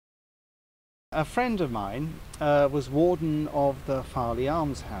A friend of mine was warden of the Farley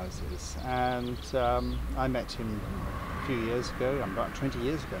almshouses, and I met him a few years ago, about 20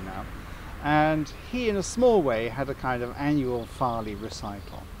 years ago now, and he in a small way had a kind of annual Farley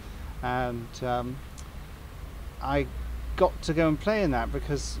recital, and I got to go and play in that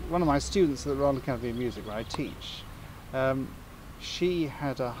because one of my students at the Royal Academy of Music where I teach, she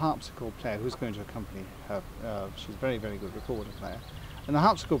had a harpsichord player who was going to accompany her. She's a very, very good recorder player. And the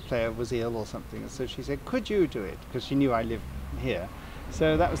harpsichord player was ill or something, so she said, could you do it? Because she knew I lived here.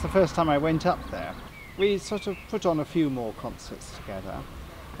 So that was the first time I went up there. We sort of put on a few more concerts together,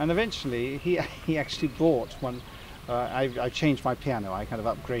 and eventually he actually bought one. I changed my piano, I kind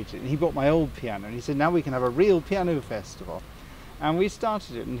of upgraded it, and he bought my old piano, and he said, now we can have a real piano festival. And we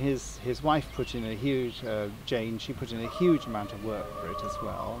started it, and his wife put in a huge, Jane, she put in a huge amount of work for it as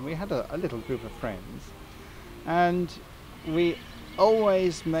well. And we had a little group of friends, and we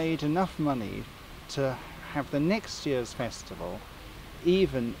always made enough money to have the next year's festival,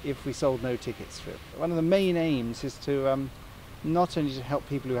 even if we sold no tickets for it. One of the main aims is to not only to help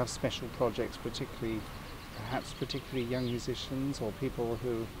people who have special projects, perhaps particularly young musicians or people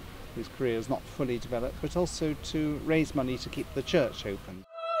whose careers not fully developed, but also to raise money to keep the church open.